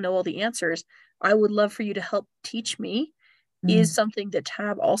I don't know all the answers. I would love for you to help teach me is something that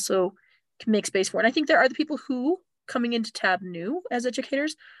TAB also can make space for. And I think there are the people who, coming into TAB new as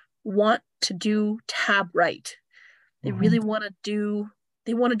educators, want to do TAB right. They really want to do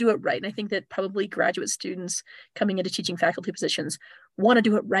they want to do it right. And I think that probably graduate students coming into teaching faculty positions want to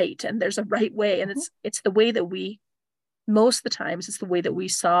do it right. And there's a right way. And it's the way that most of the times, it's the way that we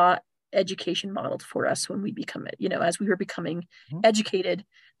saw education modeled for us when we become it. As we were becoming educated,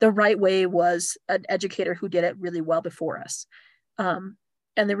 the right way was an educator who did it really well before us. And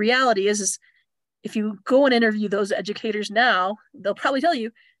the reality is if you go and interview those educators now, they'll probably tell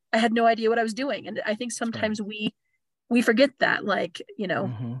you, I had no idea what I was doing. And I think sometimes we forget that,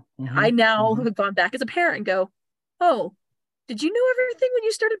 I now have gone back as a parent and go, oh, did you know everything when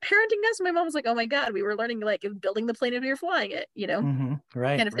you started parenting us? My mom was like, oh my God, we were learning building the plane as we were flying it,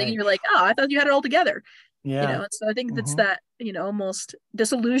 Right. kind of thing. And you're like, oh, I thought you had it all together. Yeah. And so I think that's that, almost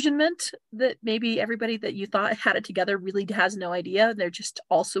disillusionment that maybe everybody that you thought had it together really has no idea. They're just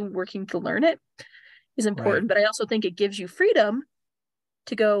also working to learn it is important. But I also think it gives you freedom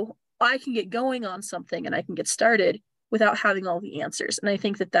to go, I can get going on something and I can get started without having all the answers. And I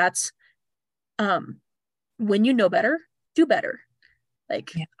think that that's when you know better, do better.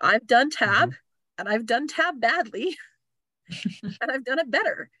 I've done tab and I've done tab badly and I've done it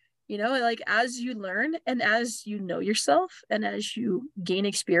better. As you learn and as you know yourself and as you gain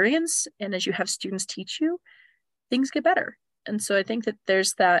experience and as you have students teach you, things get better. And so I think that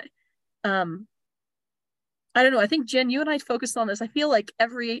there's that, I don't know. I think Jen, you and I focused on this. I feel like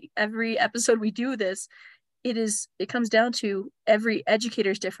every episode we do this, it comes down to every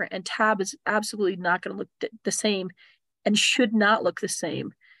educator is different, and tab is absolutely not going to look the same and should not look the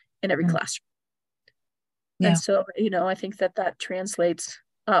same in every classroom. Yeah. And so, I think that translates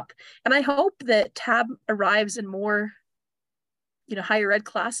up. And I hope that tab arrives in more, higher ed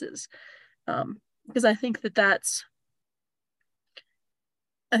classes, because I think it's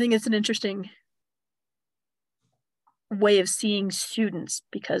an interesting way of seeing students,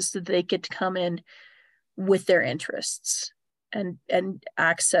 because they get to come in with their interests and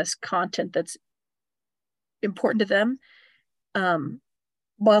access content that's important to them,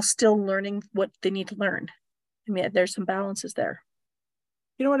 while still learning what they need to learn. I mean, there's some balances there.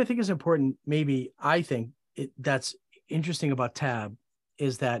 You know what I think is important? Maybe I think that's interesting about tab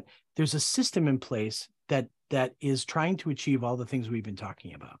is that there's a system in place that is trying to achieve all the things we've been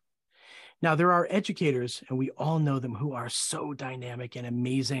talking about. Now, there are educators, and we all know them, who are so dynamic and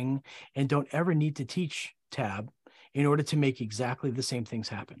amazing and don't ever need to teach tab in order to make exactly the same things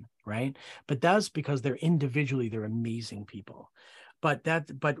happen, right? But that's because they're amazing people. But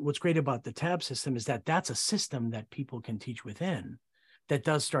what's great about the tab system is that that's a system that people can teach within that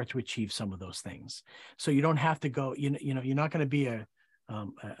does start to achieve some of those things. So you don't have to go, you're not going to be a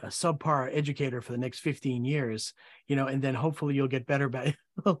subpar educator for the next 15 years, and then hopefully you'll get better by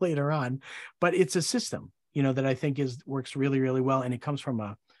later on. But it's a system, that I think works really, really well. And it comes from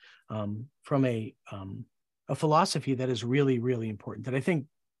a philosophy that is really, really important, that I think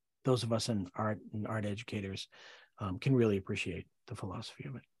those of us in art educators can really appreciate the philosophy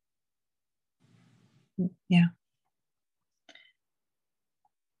of it. Yeah.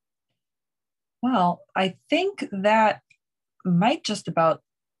 Well, I think that might just about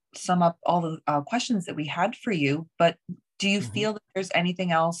sum up all the questions that we had for you, but do you feel that there's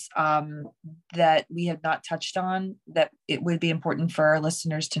anything else that we have not touched on that it would be important for our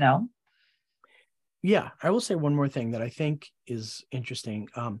listeners to know? Yeah, I will say one more thing that I think is interesting.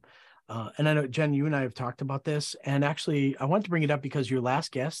 And I know, Jen, you and I have talked about this, and actually I want to bring it up because your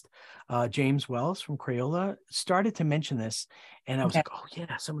last guest, James Wells from Crayola, started to mention this, and I was like, oh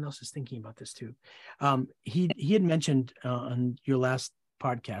yeah, someone else is thinking about this too. He had mentioned on your last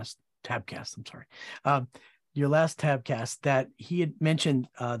Tabcast, your last Tabcast, that he had mentioned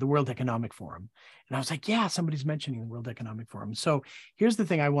the World Economic Forum, and I was like, yeah, somebody's mentioning the World Economic Forum. So here's the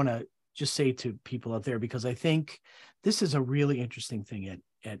thing I want to just say to people out there, because I think this is a really interesting thing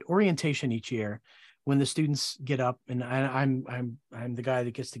at orientation each year, when the students get up, and I'm the guy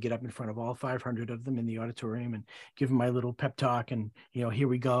that gets to get up in front of all 500 of them in the auditorium and give them my little pep talk, and here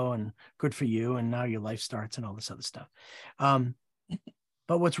we go, and good for you, and now your life starts, and all this other stuff.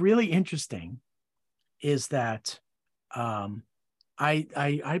 But what's really interesting is that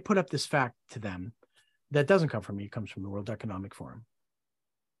I put up this fact to them that doesn't come from me; it comes from the World Economic Forum.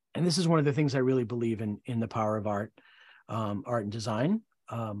 And this is one of the things I really believe in the power of art and design,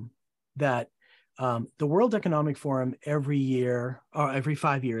 that the World Economic Forum every year, or every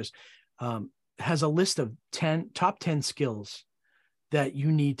 5 years, has a list of top 10 skills that you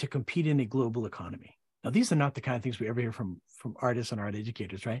need to compete in a global economy. Now, these are not the kind of things we ever hear from artists and art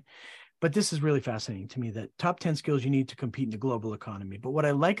educators, right? But this is really fascinating to me, that top 10 skills you need to compete in the global economy. But what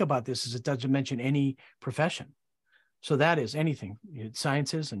I like about this is it doesn't mention any profession. So that is anything,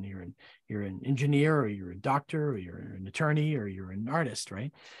 sciences, and you're an engineer, or you're a doctor, or you're an attorney, or you're an artist,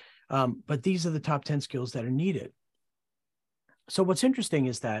 right? But these are the top 10 skills that are needed. So what's interesting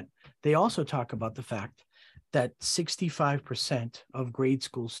is that they also talk about the fact that 65% of grade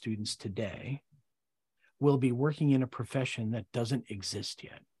school students today will be working in a profession that doesn't exist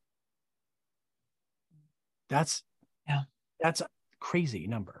yet. That's a crazy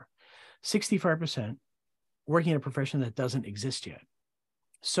number. 65% working in a profession that doesn't exist yet.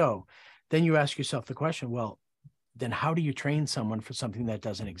 So then you ask yourself the question, well, then how do you train someone for something that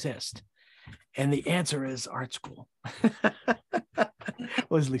doesn't exist? And the answer is art school.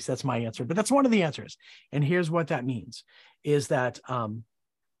 Well, at least that's my answer, but that's one of the answers. And here's what that means is that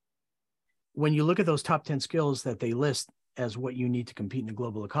when you look at those top 10 skills that they list as what you need to compete in the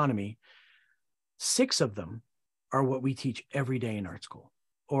global economy, 6 of them are what we teach every day in art school,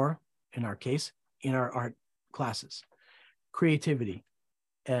 or in our case, in our art classes: creativity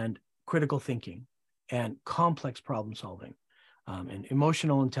and critical thinking and complex problem solving, and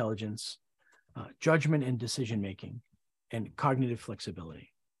emotional intelligence, judgment and decision-making, and cognitive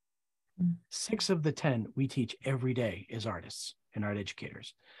flexibility. 6 of the 10 we teach every day as artists and art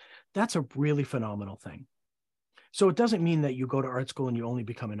educators. That's a really phenomenal thing. So it doesn't mean that you go to art school and you only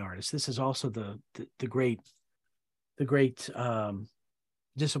become an artist. This is also the great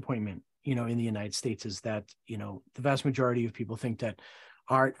disappointment, in the United States, is that, the vast majority of people think that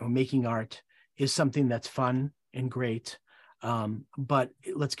art or making art is something that's fun and great. But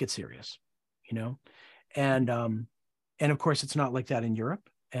let's get serious, and of course it's not like that in Europe,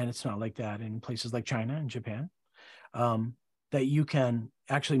 and it's not like that in places like China and Japan, that you can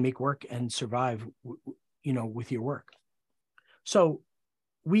actually make work and survive, with your work. So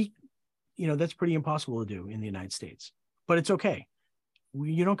that's pretty impossible to do in the United States, but it's okay.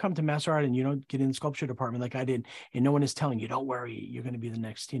 You don't come to Mass Art and you don't get in the sculpture department like I did, and no one is telling you, don't worry, you're going to be the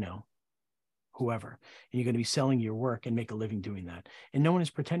next, whoever, and you're going to be selling your work and make a living doing that. And no one is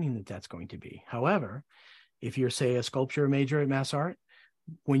pretending that that's going to be. However, if you're, say, a sculpture major at Mass Art,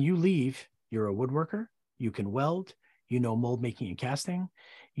 when you leave, you're a woodworker, you can weld, mold making and casting,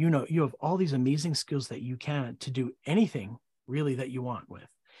 you have all these amazing skills that you can to do anything really that you want with.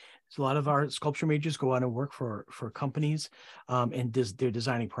 So a lot of our sculpture majors go out and work for companies, and they're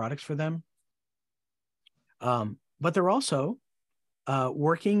designing products for them. But they're also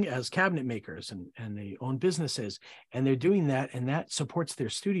working as cabinet makers, and they own businesses, and they're doing that, and that supports their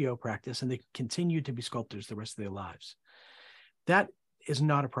studio practice, and they continue to be sculptors the rest of their lives. That is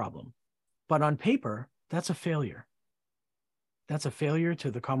not a problem. But on paper, that's a failure. That's a failure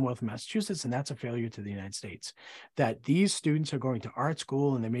to the Commonwealth of Massachusetts, and that's a failure to the United States, that these students are going to art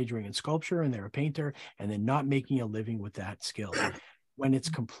school and they're majoring in sculpture and they're a painter and they're not making a living with that skill, when it's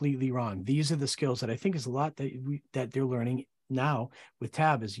completely wrong. These are the skills that I think is a lot that they're learning now with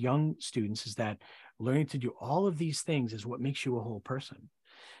TAB as young students, is that learning to do all of these things is what makes you a whole person.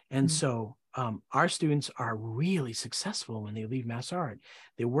 And so our students are really successful when they leave Mass Art.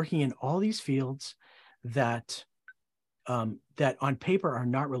 They're working in all these fields that on paper are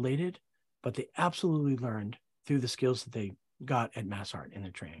not related, but they absolutely learned through the skills that they got at Mass Art in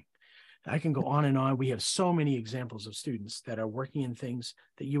their training. I can go on and on. We have so many examples of students that are working in things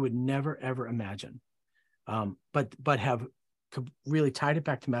that you would never, ever imagine, but have really tied it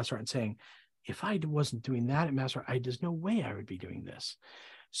back to Mass Art and saying, if I wasn't doing that at Mass Art, there's no way I would be doing this.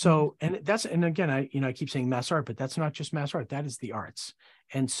 So, and again, I keep saying Mass Art, but that's not just Mass Art, that is the arts.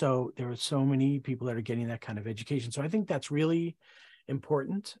 And so there are so many people that are getting that kind of education. So I think that's really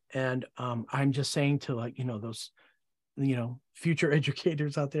important. And I'm just saying to those, future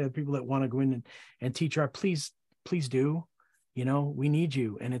educators out there, people that want to go in and teach art, please do, we need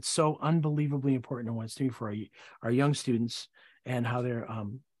you. And it's so unbelievably important in what it's doing for our young students and how they're,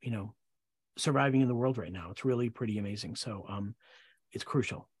 surviving in the world right now. It's really pretty amazing. So, it's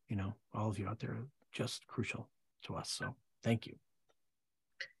crucial, all of you out there are just crucial to us. So thank you.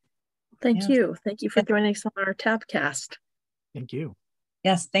 Thank you. Thank you for joining us on our Tabcast. Thank you.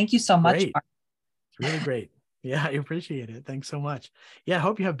 Yes. Thank you so much. Great. It's really great. Yeah, I appreciate it. Thanks so much. Yeah, I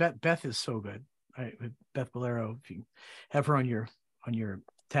hope you have Beth is so good. With Beth Bolero, if you have her on your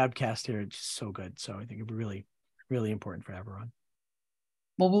Tabcast here, it's just so good. So I think it'd be really, really important for everyone.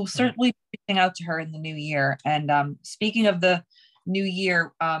 Well, we'll certainly be reaching out to her in the new year. And speaking of the new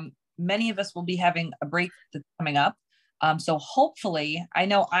year, many of us will be having a break that's coming up. So hopefully, I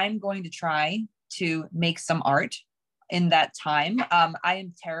know I'm going to try to make some art in that time. I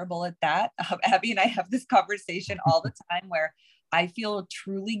am terrible at that. Abby and I have this conversation all the time where I feel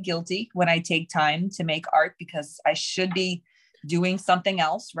truly guilty when I take time to make art because I should be doing something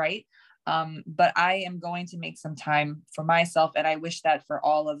else, right? But I am going to make some time for myself. And I wish that for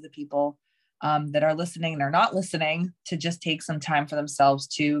all of the people that are listening and are not listening, to just take some time for themselves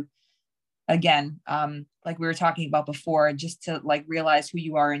to, again, like we were talking about before, just to like realize who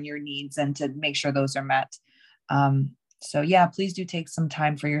you are and your needs and to make sure those are met. So yeah, please do take some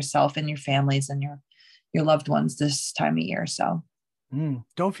time for yourself and your families and your loved ones this time of year. So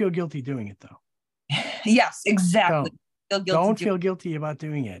don't feel guilty doing it though. Yes, exactly. Don't feel guilty about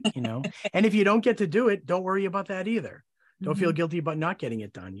doing it, and if you don't get to do it, don't worry about that either. Don't feel guilty about not getting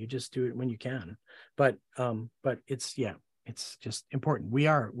it done. You just do it when you can. But it's just important.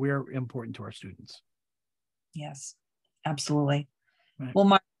 We're important to our students. Yes, absolutely. Right. Well,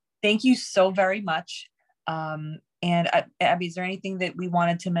 Marc, thank you so very much. And Abby, is there anything that we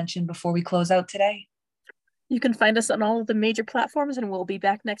wanted to mention before we close out today? You can find us on all of the major platforms, and we'll be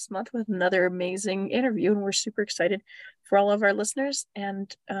back next month with another amazing interview. And we're super excited for all of our listeners.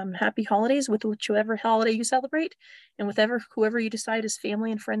 And happy holidays with whichever holiday you celebrate, and with whoever you decide is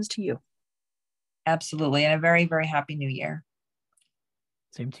family and friends to you. Absolutely. And a very, very happy new year.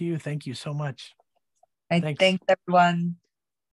 Same to you. Thank you so much. Thanks everyone.